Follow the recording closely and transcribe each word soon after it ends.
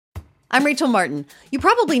I'm Rachel Martin. You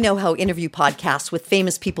probably know how interview podcasts with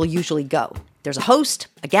famous people usually go. There's a host,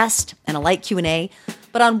 a guest, and a light Q&A.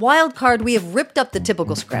 But on Wildcard, we have ripped up the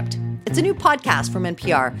typical script. It's a new podcast from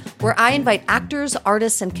NPR where I invite actors,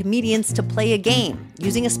 artists, and comedians to play a game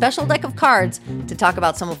using a special deck of cards to talk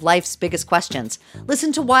about some of life's biggest questions.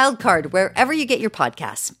 Listen to Wildcard wherever you get your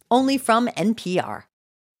podcasts, only from NPR.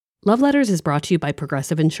 Love Letters is brought to you by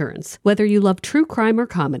Progressive Insurance. Whether you love true crime or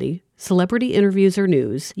comedy, celebrity interviews or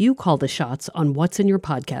news, you call the shots on what's in your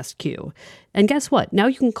podcast queue. And guess what? Now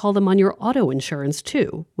you can call them on your auto insurance,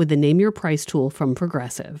 too, with the Name Your Price tool from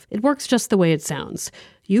Progressive. It works just the way it sounds.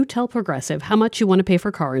 You tell Progressive how much you want to pay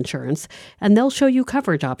for car insurance, and they'll show you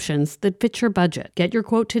coverage options that fit your budget. Get your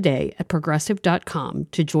quote today at Progressive.com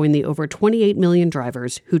to join the over 28 million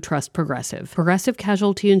drivers who trust Progressive. Progressive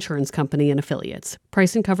Casualty Insurance Company and Affiliates.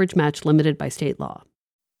 Price and coverage match limited by state law.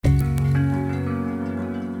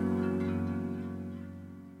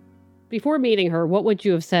 Before meeting her, what would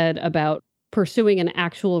you have said about pursuing an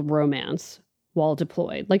actual romance while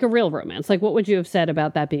deployed? Like a real romance? Like, what would you have said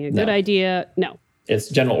about that being a good idea? No. It's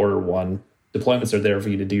General Order 1. Deployments are there for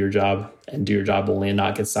you to do your job and do your job only and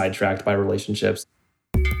not get sidetracked by relationships.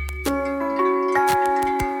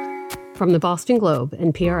 From the Boston Globe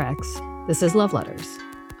and PRX, this is Love Letters.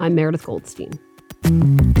 I'm Meredith Goldstein.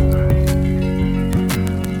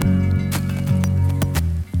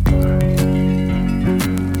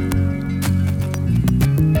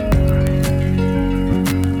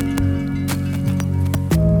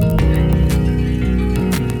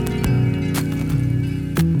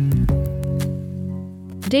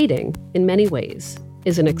 Dating, in many ways,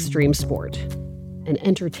 is an extreme sport. An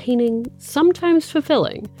entertaining, sometimes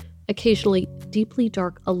fulfilling, occasionally deeply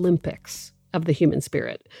dark Olympics of the human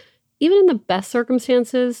spirit. Even in the best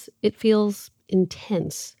circumstances, it feels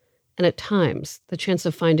intense. And at times, the chance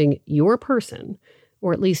of finding your person,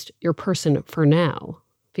 or at least your person for now,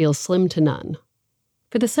 feels slim to none.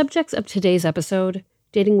 For the subjects of today's episode,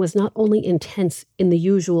 dating was not only intense in the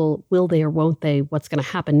usual will they or won't they, what's going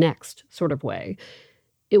to happen next sort of way.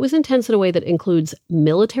 It was intense in a way that includes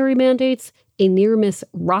military mandates, a near-miss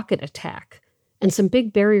rocket attack, and some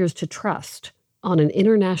big barriers to trust on an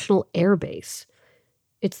international airbase.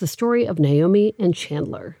 It's the story of Naomi and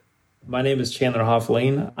Chandler. My name is Chandler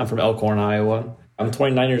Hofflane. I'm from Elkhorn, Iowa. I'm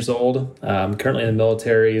 29 years old. I'm currently in the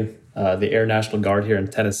military, the Air National Guard here in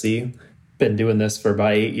Tennessee. Been doing this for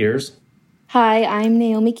about 8 years. Hi, I'm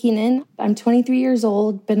Naomi Keenan. I'm 23 years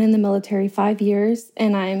old, been in the military 5 years,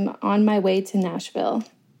 and I'm on my way to Nashville.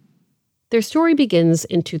 Their story begins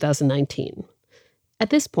in 2019.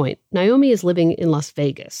 At this point, Naomi is living in Las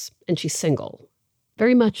Vegas, and she's single.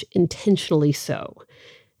 Very much intentionally so.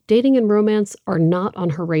 Dating and romance are not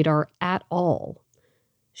on her radar at all.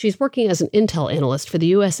 She's working as an intel analyst for the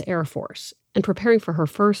U.S. Air Force and preparing for her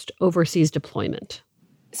first overseas deployment.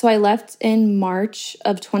 So I left in March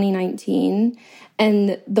of 2019,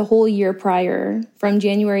 and the whole year prior, from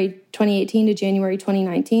January 2018 to January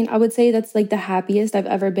 2019, I would say that's like the happiest I've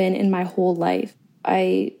ever been in my whole life.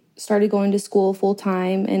 I started going to school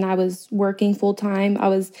full-time, and I was working full-time. I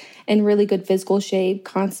was in really good physical shape,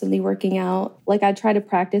 constantly working out. Like, I try to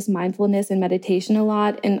practice mindfulness and meditation a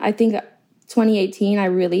lot, and I think 2018, I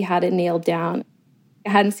really had it nailed down.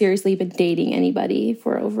 I hadn't seriously been dating anybody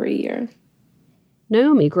for over a year.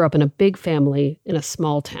 Naomi grew up in a big family in a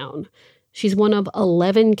small town. She's one of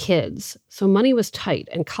 11 kids, so money was tight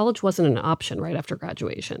and college wasn't an option right after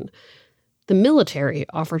graduation. The military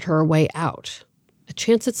offered her a way out, a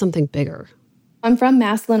chance at something bigger. I'm from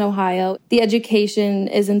Massillon, Ohio. The education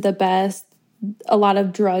isn't the best. A lot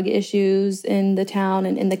of drug issues in the town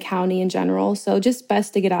and in the county in general, so just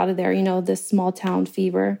best to get out of there, this small town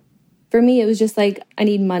fever. For me, it was just like, I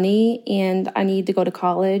need money and I need to go to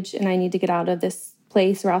college and I need to get out of this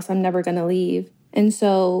place or else I'm never going to leave. And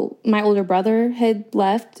so my older brother had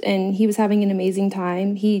left and he was having an amazing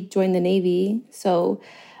time. He joined the Navy. So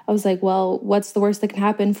I was like, well, what's the worst that can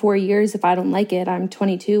happen? 4 years if I don't like it. I'm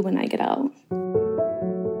 22 when I get out.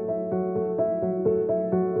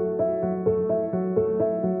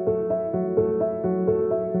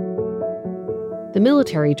 The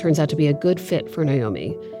military turns out to be a good fit for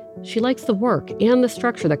Naomi. She likes the work and the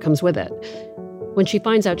structure that comes with it. When she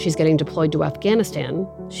finds out she's getting deployed to Afghanistan,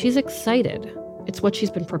 she's excited. It's what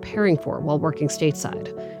she's been preparing for while working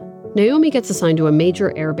stateside. Naomi gets assigned to a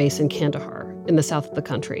major air base in Kandahar, in the south of the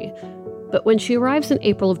country. But when she arrives in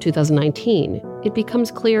April of 2019, it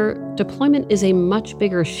becomes clear deployment is a much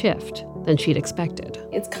bigger shift than she'd expected.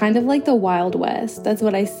 It's kind of like the Wild West. That's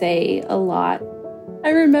what I say a lot. I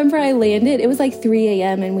remember I landed, it was like 3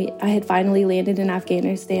 a.m. and I had finally landed in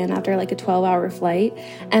Afghanistan after like a 12-hour flight,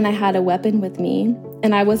 and I had a weapon with me,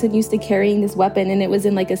 and I wasn't used to carrying this weapon, and it was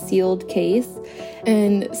in like a sealed case,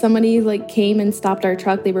 and somebody like came and stopped our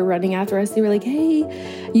truck. They were running after us. They were like,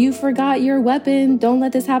 "Hey, you forgot your weapon. Don't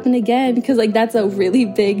let this happen again," because like that's a really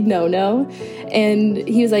big no-no. And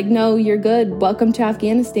he was like, "No, you're good. Welcome to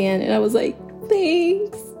Afghanistan." And I was like,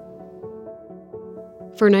 "Thanks."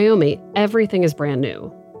 For Naomi, everything is brand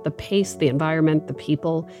new. The pace, the environment, the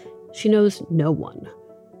people. She knows no one.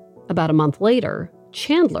 About a month later,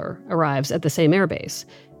 Chandler arrives at the same airbase.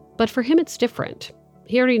 But for him, it's different.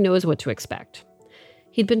 He already knows what to expect.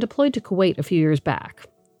 He'd been deployed to Kuwait a few years back.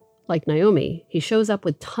 Like Naomi, he shows up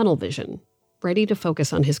with tunnel vision, ready to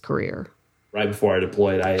focus on his career. Right before I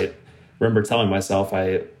deployed, I remember telling myself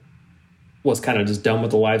I was kind of just done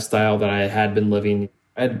with the lifestyle that I had been living.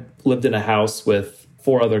 I had lived in a house with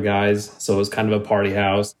 4 other guys, so it was kind of a party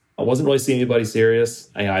house. I wasn't really seeing anybody serious.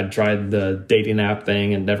 I'd tried the dating app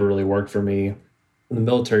thing and never really worked for me. From the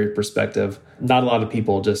military perspective, not a lot of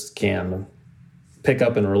people just can pick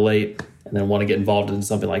up and relate and then want to get involved in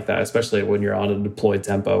something like that, especially when you're on a deployed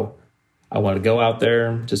tempo. I wanted to go out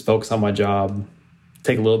there, just focus on my job,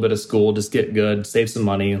 take a little bit of school, just get good, save some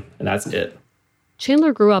money, and that's it.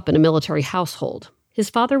 Chandler grew up in a military household. His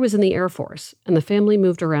father was in the Air Force, and the family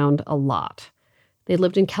moved around a lot. They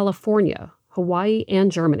lived in California, Hawaii,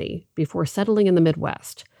 and Germany before settling in the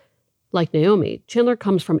Midwest. Like Naomi, Chandler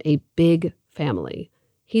comes from a big family.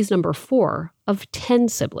 He's number 4 of 10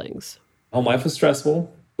 siblings. Home life was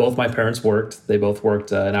stressful. Both my parents worked. They both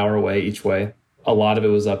worked an hour away each way. A lot of it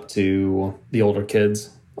was up to the older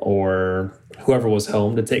kids or whoever was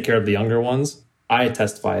home to take care of the younger ones. I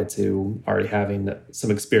testified to already having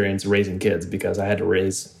some experience raising kids because I had to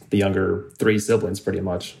raise the younger 3 siblings pretty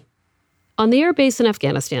much. On the air base in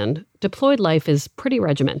Afghanistan, deployed life is pretty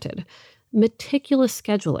regimented. Meticulous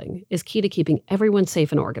scheduling is key to keeping everyone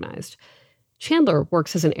safe and organized. Chandler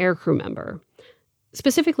works as an aircrew member.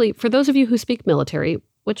 Specifically, for those of you who speak military,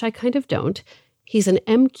 which I kind of don't, he's an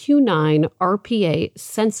MQ-9 RPA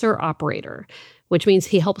sensor operator, which means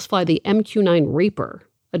he helps fly the MQ-9 Reaper,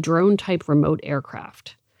 a drone-type remote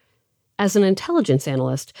aircraft. As an intelligence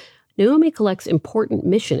analyst, Naomi collects important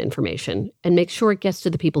mission information and makes sure it gets to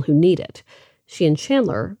the people who need it. She and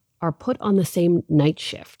Chandler are put on the same night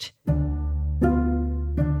shift.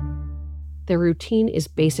 Their routine is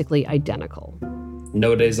basically identical.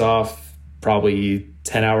 No days off, probably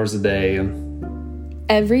 10 hours a day.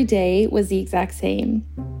 Every day was the exact same.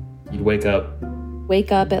 You'd wake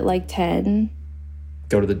up at like 10.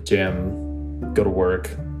 Go to the gym, go to work,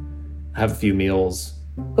 have a few meals.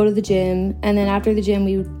 Go to the gym, and then after the gym,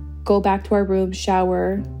 we would go back to our room,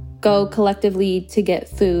 shower, go collectively to get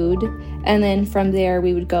food, and then from there,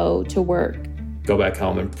 we would go to work. Go back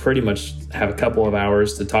home and pretty much have a couple of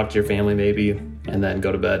hours to talk to your family maybe, and then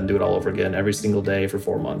go to bed and do it all over again every single day for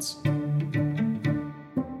 4 months.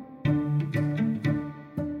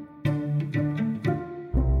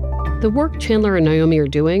 The work Chandler and Naomi are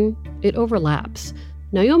doing, it overlaps.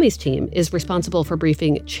 Naomi's team is responsible for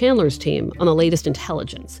briefing Chandler's team on the latest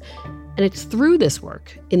intelligence. And it's through this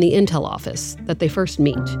work in the intel office that they first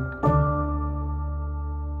meet.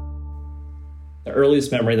 The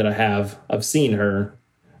earliest memory that I have of seeing her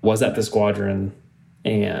was at the squadron,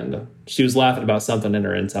 and she was laughing about something in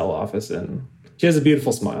her intel office, and she has a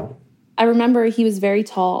beautiful smile. I remember he was very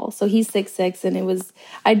tall, so he's 6'6", and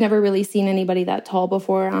I'd never really seen anybody that tall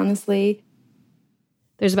before, honestly.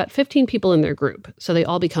 There's about 15 people in their group, so they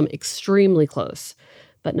all become extremely close.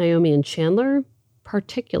 But Naomi and Chandler,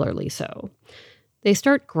 particularly so. They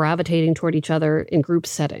start gravitating toward each other in group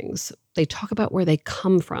settings. They talk about where they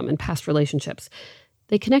come from in past relationships.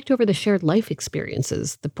 They connect over the shared life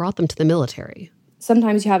experiences that brought them to the military.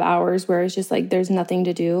 Sometimes you have hours where it's just like there's nothing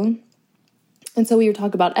to do. And so we would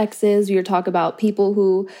talk about exes, we would talk about people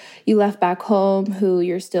who you left back home, who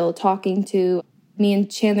you're still talking to. Me and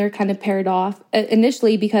Chandler kind of paired off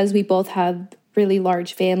initially because we both had really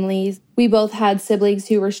large families. We both had siblings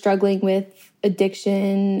who were struggling with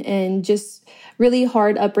addiction and just really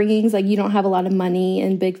hard upbringings. Like, you don't have a lot of money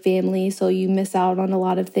and big family, so you miss out on a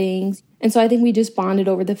lot of things. And so I think we just bonded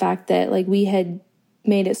over the fact that like we had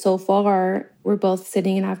made it so far. We're both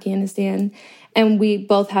sitting in Afghanistan, and we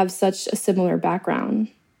both have such a similar background.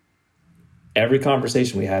 Every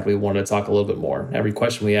conversation we had, we wanted to talk a little bit more. Every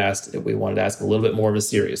question we asked, we wanted to ask a little bit more of a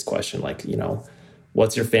serious question, like, you know,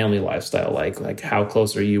 what's your family lifestyle like? Like, how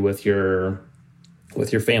close are you with your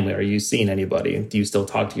family? Are you seeing anybody? Do you still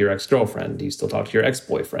talk to your ex-girlfriend? Do you still talk to your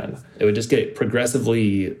ex-boyfriend? It would just get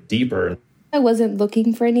progressively deeper. I wasn't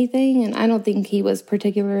looking for anything, and I don't think he was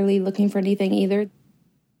particularly looking for anything either.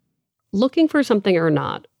 Looking for something or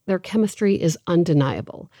not, their chemistry is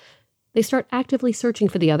undeniable. They start actively searching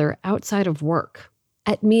for the other outside of work,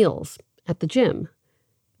 at meals, at the gym.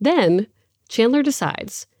 Then, Chandler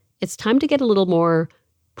decides it's time to get a little more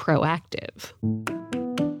proactive.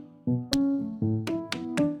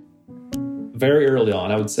 Very early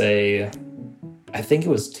on, I would say, I think it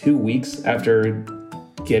was 2 weeks after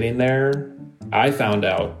getting there, I found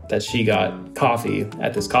out that she got coffee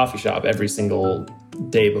at this coffee shop every single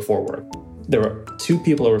day before work. There were 2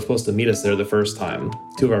 people that were supposed to meet us there the first time,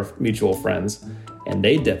 2 of our mutual friends, and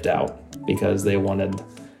they dipped out because they wanted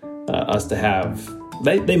us to have,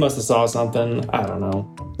 they must have saw something, I don't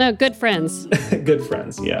know. Oh, good friends. Good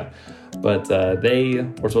friends, yeah. But they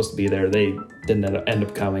were supposed to be there. They didn't end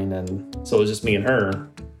up coming, and so it was just me and her.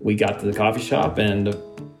 We got to the coffee shop, and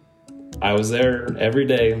I was there every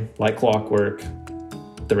day, like clockwork,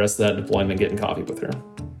 the rest of that deployment getting coffee with her.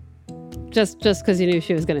 Just because you knew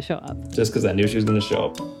she was going to show up. Just because I knew she was going to show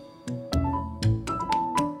up.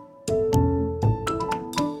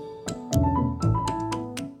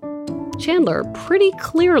 Chandler pretty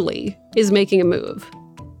clearly is making a move.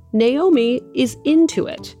 Naomi is into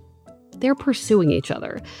it. They're pursuing each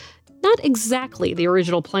other. Not exactly the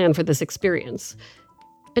original plan for this experience.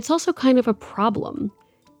 It's also kind of a problem.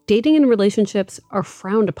 Dating and relationships are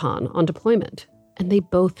frowned upon on deployment, and they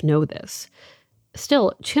both know this.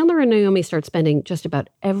 Still, Chandler and Naomi start spending just about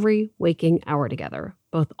every waking hour together,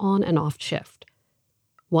 both on and off shift.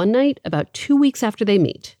 One night, about 2 weeks after they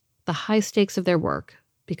meet, the high stakes of their work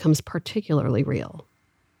becomes particularly real.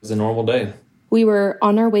 It was a normal day. We were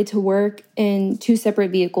on our way to work in 2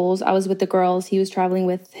 separate vehicles. I was with the girls. He was traveling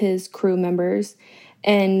with his crew members.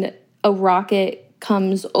 And a rocket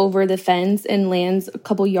comes over the fence and lands a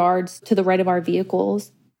couple yards to the right of our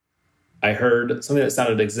vehicles. I heard something that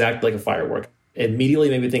sounded exactly like a firework. It immediately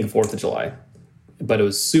made me think of 4th of July. But it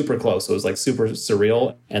was super close. So it was like super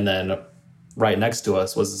surreal. And then right next to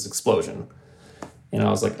us was this explosion. And I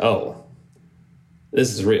was like, oh,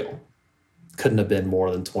 this is real. Couldn't have been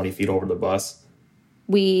more than 20 feet over the bus.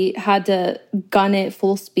 We had to gun it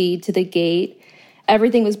full speed to the gate.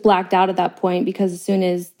 Everything was blacked out at that point because as soon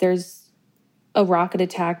as there's a rocket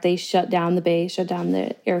attack, they shut down the base, shut down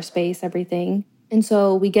the airspace, everything. And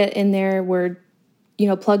so we get in there, we're,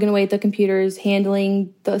 plugging away at the computers,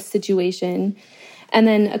 handling the situation. And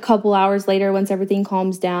then a couple hours later, once everything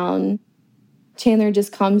calms down, Chandler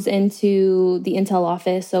just comes into the Intel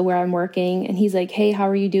office, so where I'm working, and he's like, "Hey, how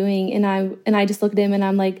are you doing?" And I just look at him and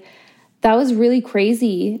I'm like, that was really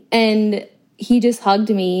crazy. And he just hugged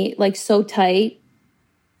me like so tight.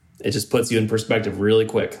 It just puts you in perspective really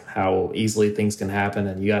quick how easily things can happen,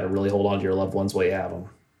 and you got to really hold on to your loved ones while you have them.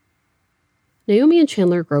 Naomi and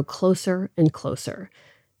Chandler grow closer and closer.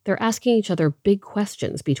 They're asking each other big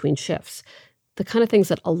questions between shifts, the kind of things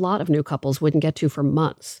that a lot of new couples wouldn't get to for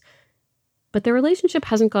months. But their relationship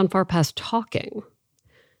hasn't gone far past talking.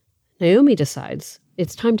 Naomi decides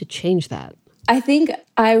it's time to change that. I think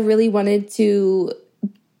I really wanted to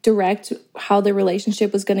direct how the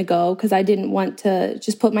relationship was going to go because I didn't want to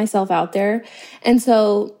just put myself out there. And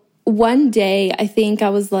so one day, I think I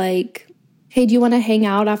was like, "Hey, do you want to hang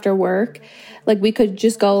out after work? Like we could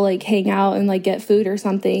just go like hang out and like get food or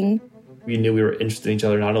something." We knew we were interested in each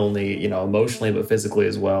other, not only, emotionally, but physically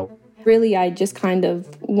as well. Really, I just kind of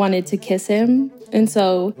wanted to kiss him. And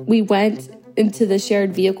so we went into the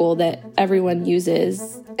shared vehicle that everyone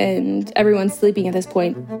uses, and everyone's sleeping at this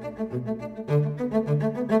point.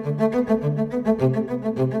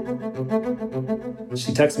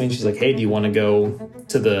 She texted me and she's like, "Hey, do you want to go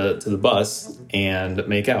to the bus and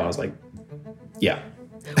make out?" I was like, "Yeah."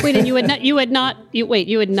 Wait, and you had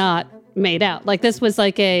not made out. Like this was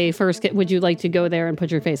like a first, would you like to go there and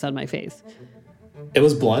put your face on my face? It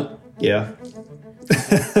was blunt. Yeah.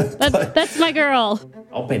 That's my girl.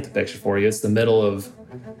 I'll paint the picture for you. It's the middle of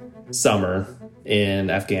summer in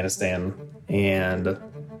Afghanistan, and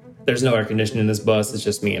there's no air conditioning in this bus. It's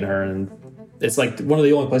just me and her, and it's like one of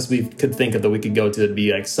the only places we could think of that we could go to to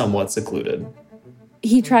be like somewhat secluded.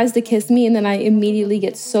 He tries to kiss me, and then I immediately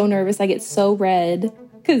get so nervous. I get so red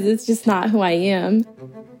because it's just not who I am.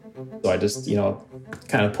 So I just,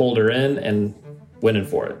 kind of pulled her in and went in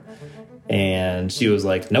for it. And she was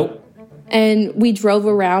like, "Nope." And we drove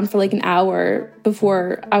around for like an hour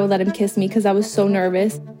before I would let him kiss me because I was so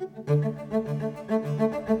nervous.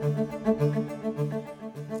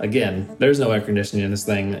 Again, there's no air conditioning in this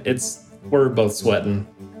thing. We're both sweating.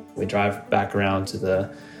 We drive back around to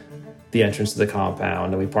the entrance to the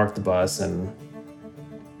compound, and we park the bus, and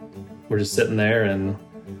we're just sitting there, and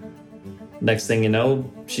next thing you know,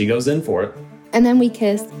 she goes in for it. And then we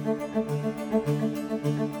kissed.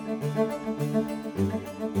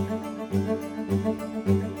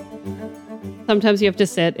 Sometimes you have to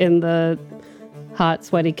sit in the hot,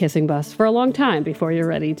 sweaty kissing bus for a long time before you're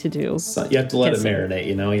ready to do. So you have to let kissing. It marinate,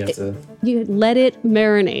 you know? You let it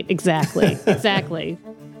marinate. Exactly. Exactly.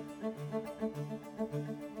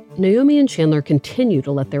 Naomi and Chandler continue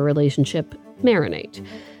to let their relationship marinate.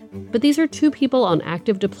 But these are two people on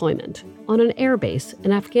active deployment on an air base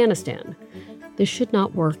in Afghanistan. This should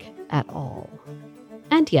not work at all.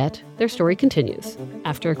 And yet, their story continues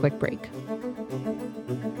after a quick break.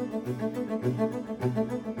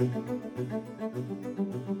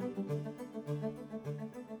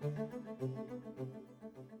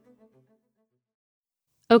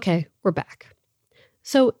 Okay, we're back.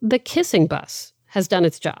 So the kissing bus has done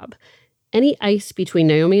its job. Any ice between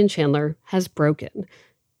Naomi and Chandler has broken.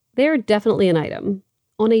 They're definitely an item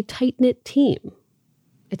on a tight-knit team.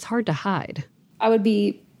 It's hard to hide. I would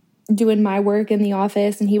be doing my work in the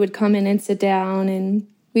office, and he would come in and sit down, and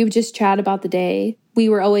we would just chat about the day. We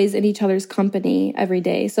were always in each other's company every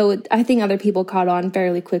day. So I think other people caught on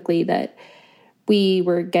fairly quickly that we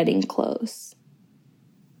were getting close.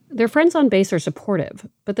 Their friends on base are supportive,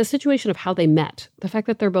 but the situation of how they met, the fact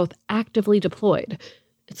that they're both actively deployed,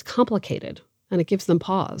 it's complicated, and it gives them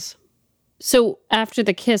pause. So after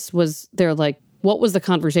the kiss, was there what was the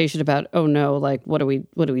conversation about? Oh no, what do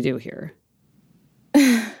we do here?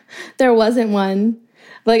 There wasn't one.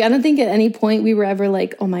 I don't think at any point we were ever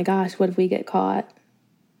oh my gosh, what if we get caught?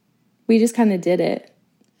 We just kind of did it.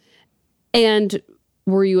 And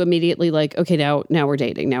were you immediately okay, now we're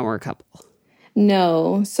dating, now we're a couple?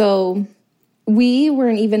 No. So we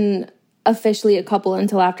weren't even officially a couple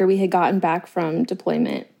until after we had gotten back from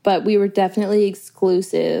deployment, but we were definitely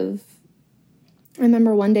exclusive. I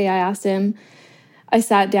remember one day I asked him, I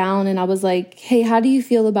sat down and I was like, hey, how do you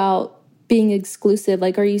feel about being exclusive?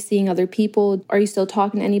 Are you seeing other people? Are you still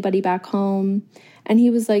talking to anybody back home? And he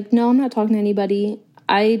was like, no, I'm not talking to anybody.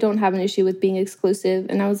 I don't have an issue with being exclusive.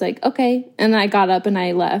 And I was like, okay. And I got up and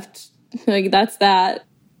I left. That's that.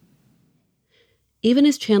 Even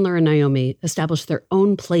as Chandler and Naomi established their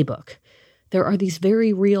own playbook, there are these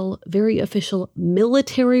very real, very official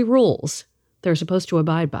military rules they're supposed to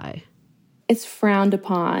abide by. It's frowned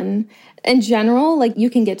upon. In general,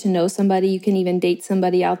 you can get to know somebody, you can even date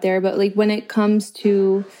somebody out there, but when it comes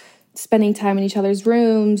to spending time in each other's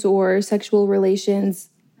rooms or sexual relations,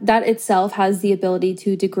 that itself has the ability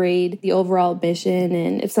to degrade the overall mission.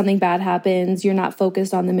 And if something bad happens, you're not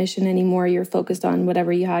focused on the mission anymore. You're focused on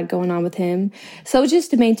whatever you had going on with him. So just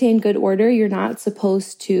to maintain good order, you're not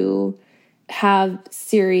supposed to have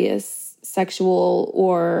serious sexual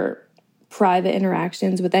or private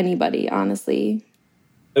interactions with anybody, honestly.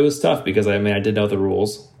 It was tough because, I did know the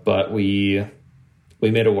rules, but we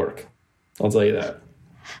made it work. I'll tell you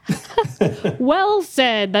that. Well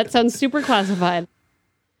said. That sounds super classified.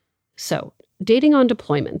 So, dating on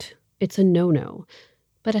deployment, it's a no-no.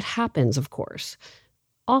 But it happens, of course.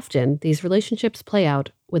 Often, these relationships play out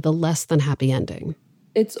with a less than happy ending.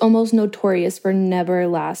 It's almost notorious for never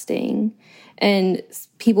lasting. And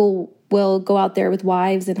people will go out there with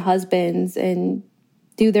wives and husbands and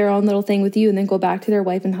do their own little thing with you and then go back to their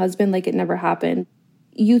wife and husband like it never happened.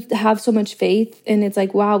 You have so much faith, and it's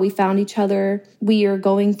wow, we found each other. We are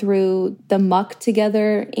going through the muck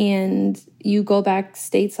together, and you go back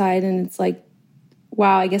stateside and it's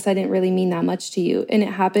wow, I guess I didn't really mean that much to you. And it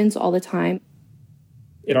happens all the time.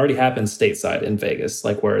 It already happens stateside in Vegas,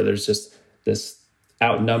 where there's just this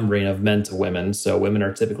outnumbering of men to women. So women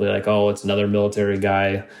are typically oh, it's another military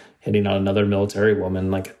guy hitting on another military woman,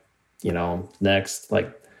 next.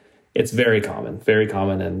 It's very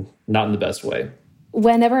common and not in the best way.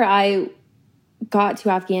 Whenever I got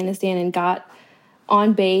to Afghanistan and got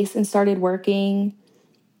on base and started working,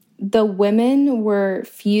 the women were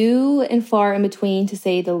few and far in between, to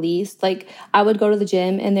say the least. I would go to the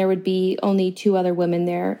gym and there would be only 2 other women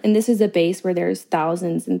there. And this is a base where there's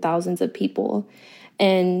thousands and thousands of people.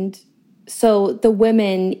 And so the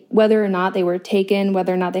women, whether or not they were taken,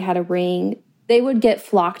 whether or not they had a ring, they would get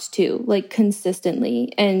flocked to,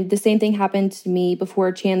 consistently. And the same thing happened to me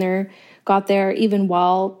before Chandler got there, even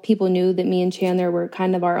while people knew that me and Chandler were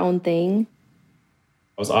kind of our own thing.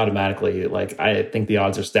 I was automatically I think the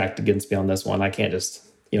odds are stacked against me on this one. I can't just,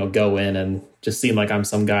 go in and just seem like I'm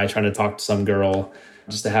some guy trying to talk to some girl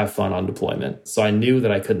just to have fun on deployment. So I knew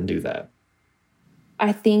that I couldn't do that.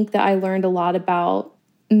 I think that I learned a lot about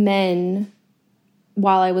men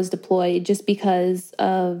while I was deployed just because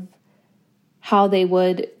of how they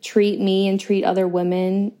would treat me and treat other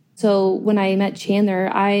women. So when I met Chandler,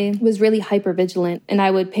 I was really hypervigilant, and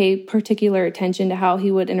I would pay particular attention to how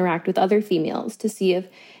he would interact with other females to see if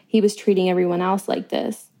he was treating everyone else like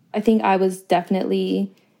this. I think I was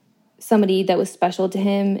definitely somebody that was special to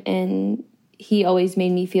him, and he always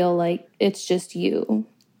made me feel like it's just you.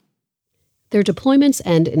 Their deployments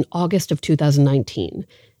end in August of 2019,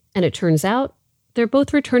 and it turns out they're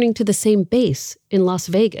both returning to the same base in Las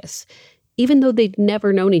Vegas, even though they'd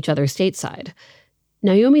never known each other stateside.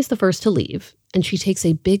 Naomi's the first to leave, and she takes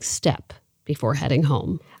a big step before heading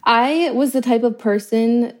home. I was the type of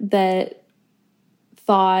person that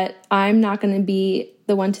thought, I'm not going to be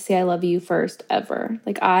the one to say I love you first ever.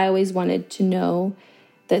 Like, I always wanted to know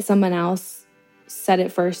that someone else said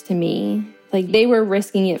it first to me. Like, they were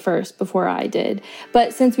risking it first before I did.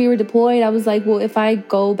 But since we were deployed, I was like, well, if I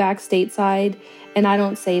go back stateside and I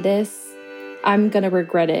don't say this, I'm going to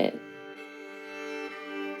regret it.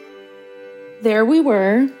 There we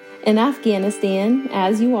were in Afghanistan,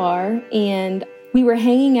 as you are, and we were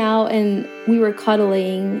hanging out and we were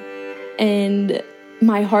cuddling, and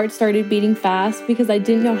my heart started beating fast because I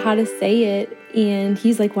didn't know how to say it. And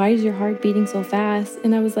he's like, why is your heart beating so fast?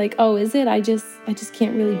 And I was like, oh, is it? I just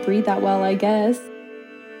can't really breathe that well, I guess.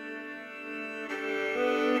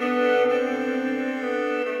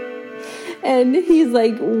 And he's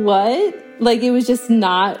like, what? Like, it was just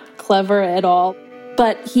not clever at all.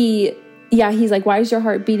 But he's like, why is your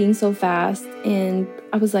heart beating so fast? And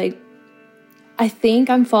I was like, I think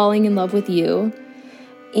I'm falling in love with you.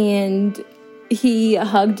 And he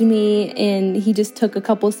hugged me and he just took a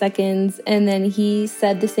couple seconds and then he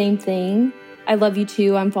said the same thing. I love you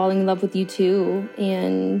too. I'm falling in love with you too.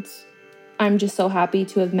 And I'm just so happy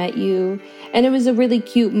to have met you. And it was a really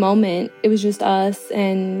cute moment. It was just us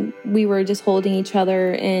and we were just holding each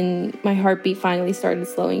other and my heartbeat finally started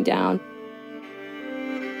slowing down.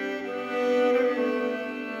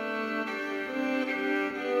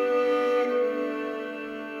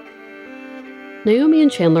 Naomi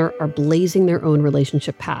and Chandler are blazing their own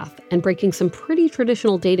relationship path and breaking some pretty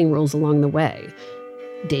traditional dating rules along the way.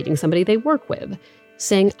 Dating somebody they work with,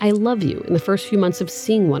 saying I love you in the first few months of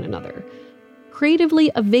seeing one another, creatively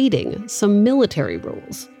evading some military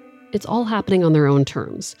rules. It's all happening on their own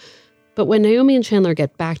terms. But when Naomi and Chandler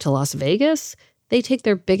get back to Las Vegas, they take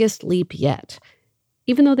their biggest leap yet.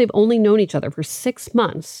 Even though they've only known each other for 6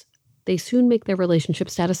 months, they soon make their relationship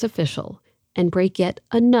status official and break yet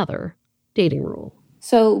another dating rule.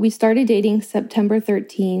 So we started dating September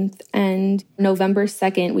 13th and November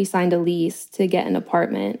 2nd, we signed a lease to get an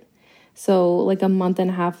apartment. So like a month and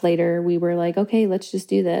a half later, we were like, okay, let's just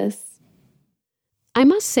do this. I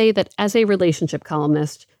must say that as a relationship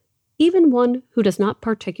columnist, even one who does not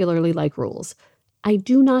particularly like rules, I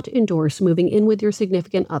do not endorse moving in with your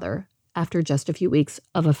significant other after just a few weeks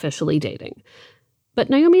of officially dating. But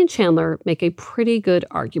Naomi and Chandler make a pretty good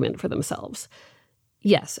argument for themselves.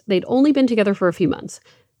 Yes, they'd only been together for a few months,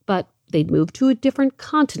 but they'd moved to a different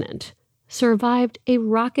continent, survived a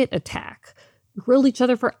rocket attack, grilled each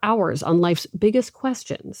other for hours on life's biggest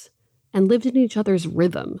questions, and lived in each other's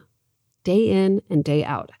rhythm, day in and day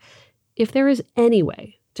out. If there is any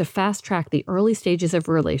way to fast-track the early stages of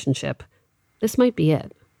a relationship, this might be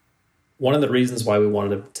it. One of the reasons why we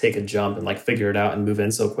wanted to take a jump and figure it out and move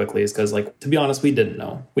in so quickly is because, to be honest, we didn't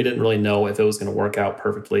know. We didn't really know if it was going to work out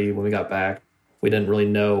perfectly when we got back. We didn't really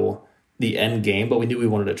know the end game, but we knew we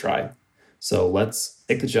wanted to try. So let's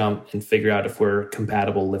take the jump and figure out if we're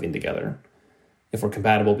compatible living together. If we're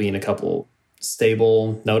compatible being a couple,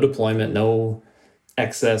 stable, no deployment, no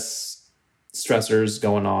excess stressors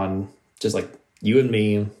going on, just you and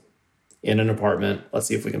me in an apartment. Let's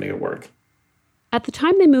see if we can make it work. At the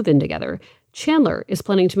time they move in together, Chandler is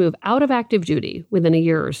planning to move out of active duty within a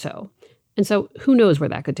year or so. And so who knows where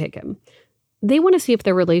that could take him. They want to see if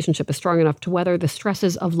their relationship is strong enough to weather the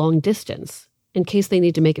stresses of long distance in case they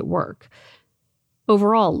need to make it work.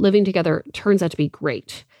 Overall, living together turns out to be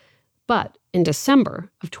great. But in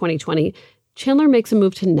December of 2020, Chandler makes a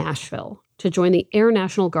move to Nashville to join the Air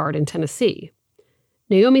National Guard in Tennessee.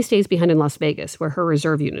 Naomi stays behind in Las Vegas, where her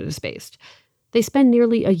reserve unit is based. They spend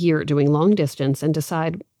nearly a year doing long distance and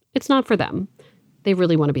decide it's not for them. They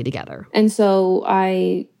really want to be together. And so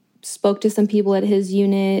I spoke to some people at his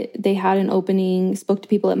unit. They had an opening, spoke to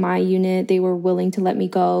people at my unit. They were willing to let me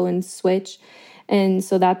go and switch. And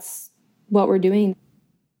so that's what we're doing.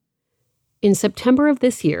 In September of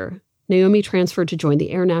this year, Naomi transferred to join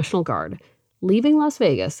the Air National Guard, leaving Las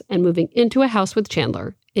Vegas and moving into a house with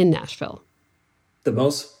Chandler in Nashville. The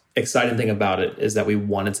most exciting thing about it is that we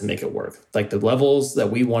wanted to make it work. The levels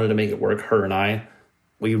that we wanted to make it work, her and I,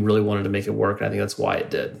 we really wanted to make it work. And I think that's why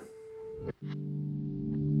it did.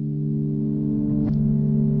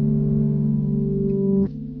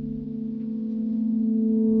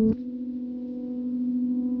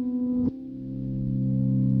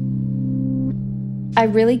 I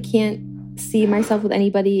really can't see myself with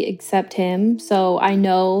anybody except him. So I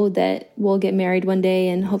know that we'll get married one day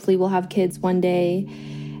and hopefully we'll have kids one day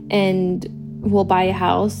and we'll buy a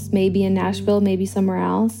house, maybe in Nashville, maybe somewhere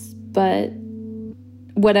else. But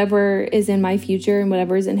whatever is in my future and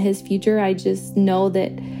whatever is in his future, I just know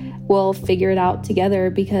that we'll figure it out together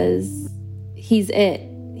because he's it.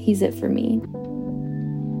 He's it for me.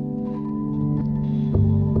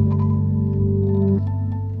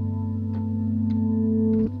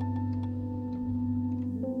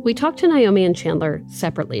 We talked to Naomi and Chandler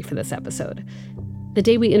separately for this episode. The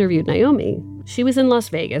day we interviewed Naomi, she was in Las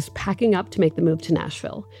Vegas packing up to make the move to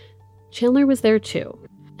Nashville. Chandler was there too,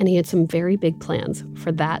 and he had some very big plans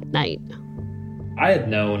for that night. I had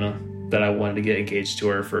known that I wanted to get engaged to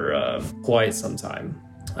her for quite some time.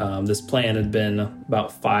 This plan had been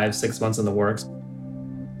about 5-6 months in the works.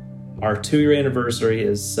 Our 2-year anniversary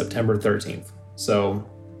is September 13th. So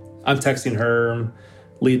I'm texting her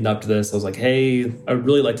leading up to this. I was like, hey, I'd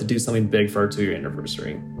really like to do something big for our 2-year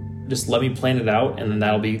anniversary. Just let me plan it out, and then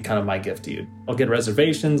that'll be kind of my gift to you. I'll get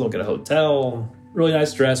reservations, I'll get a hotel, really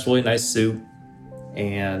nice dress, really nice suit.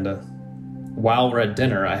 And while we're at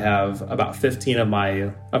dinner, I have about 15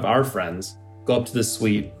 of our friends go up to this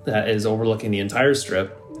suite that is overlooking the entire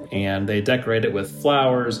strip, and they decorate it with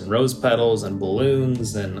flowers and rose petals and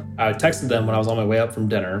balloons. And I texted them when I was on my way up from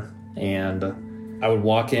dinner, and I would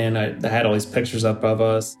walk in, I had all these pictures up of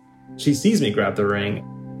us. She sees me grab the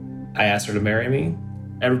ring. I asked her to marry me.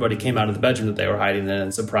 Everybody came out of the bedroom that they were hiding in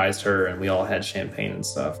and surprised her, and we all had champagne and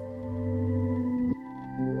stuff.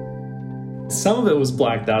 Some of it was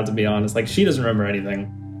blacked out, to be honest. Like, she doesn't remember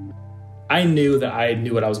anything. I knew that I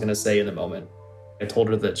knew what I was going to say in the moment. I told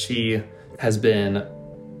her that she has been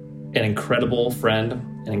an incredible friend,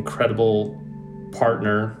 an incredible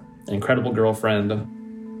partner, an incredible girlfriend,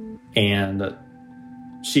 and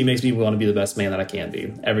she makes me want to be the best man that I can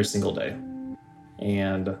be every single day.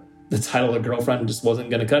 And the title of girlfriend just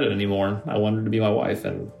wasn't going to cut it anymore. I wanted her to be my wife,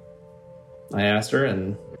 and I asked her,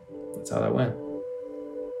 and that's how that went.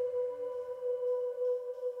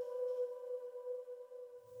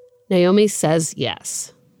 Naomi says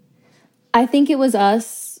yes. I think it was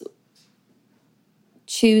us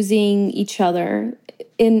choosing each other.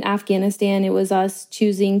 In Afghanistan, it was us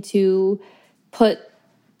choosing to put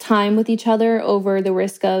time with each other over the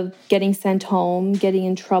risk of getting sent home, getting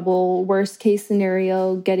in trouble, worst case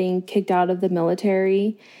scenario, getting kicked out of the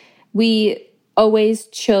military. We always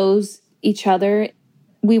chose each other.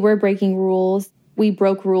 We were breaking rules. We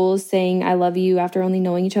broke rules saying, I love you after only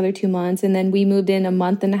knowing each other 2 months. And then we moved in a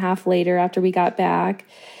month and a half later after we got back.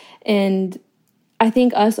 And I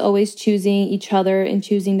think us always choosing each other and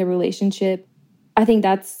choosing the relationship, I think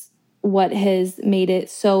that's what has made it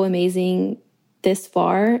so amazing this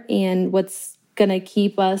far, and what's gonna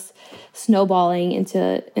keep us snowballing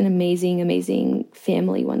into an amazing, amazing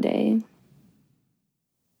family one day.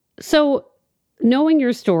 So, knowing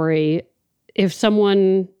your story, if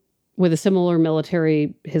someone with a similar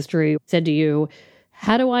military history said to you,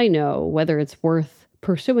 how do I know whether it's worth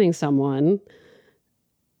pursuing someone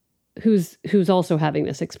who's also having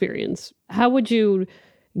this experience? How would you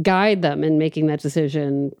guide them in making that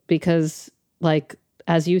decision? Because, like,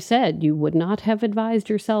 as you said, you would not have advised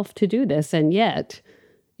yourself to do this, and yet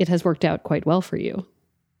it has worked out quite well for you.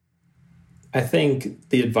 I think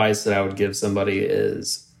the advice that I would give somebody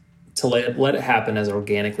is to let it happen as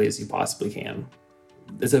organically as you possibly can.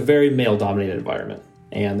 It's a very male-dominated environment,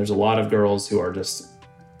 and there's a lot of girls who are just,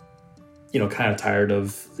 kind of tired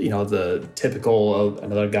of, the typical of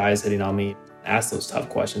another guy's hitting on me. Ask those tough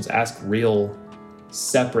questions. Ask real,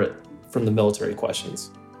 separate from the military questions.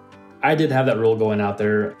 I did have that rule going out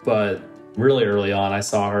there, but really early on, I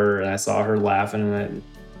saw her laughing, and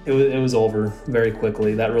it was over very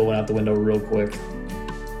quickly. That rule went out the window real quick.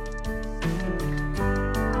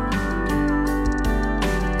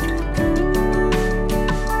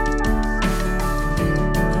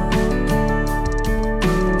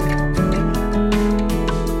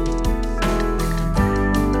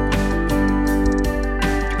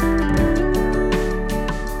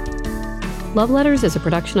 Love Letters is a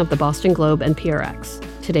production of the Boston Globe and PRX.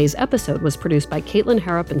 Today's episode was produced by Caitlin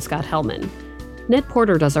Harrop and Scott Hellman. Ned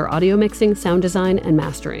Porter does our audio mixing, sound design, and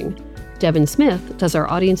mastering. Devin Smith does our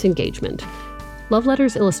audience engagement. Love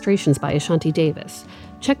Letters illustrations by Ashanti Davis.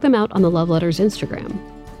 Check them out on the Love Letters Instagram.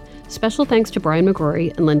 Special thanks to Brian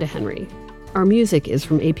McGrory and Linda Henry. Our music is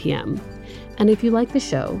from APM. And if you like the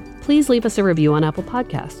show, please leave us a review on Apple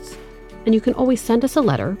Podcasts. And you can always send us a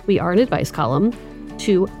letter, we are an advice column,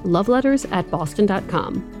 to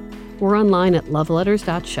loveletters@boston.com. We're online at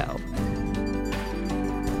loveletters.show.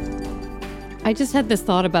 I just had this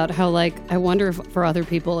thought about how, like, I wonder if for other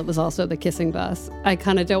people it was also the kissing bus. I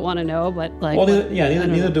kind of don't want to know, but like... Well,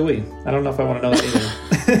 neither do we. I don't know if I want to know that either.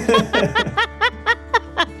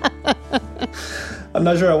 I'm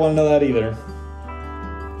not sure I want to know that either.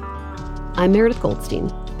 I'm Meredith Goldstein.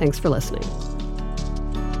 Thanks for listening.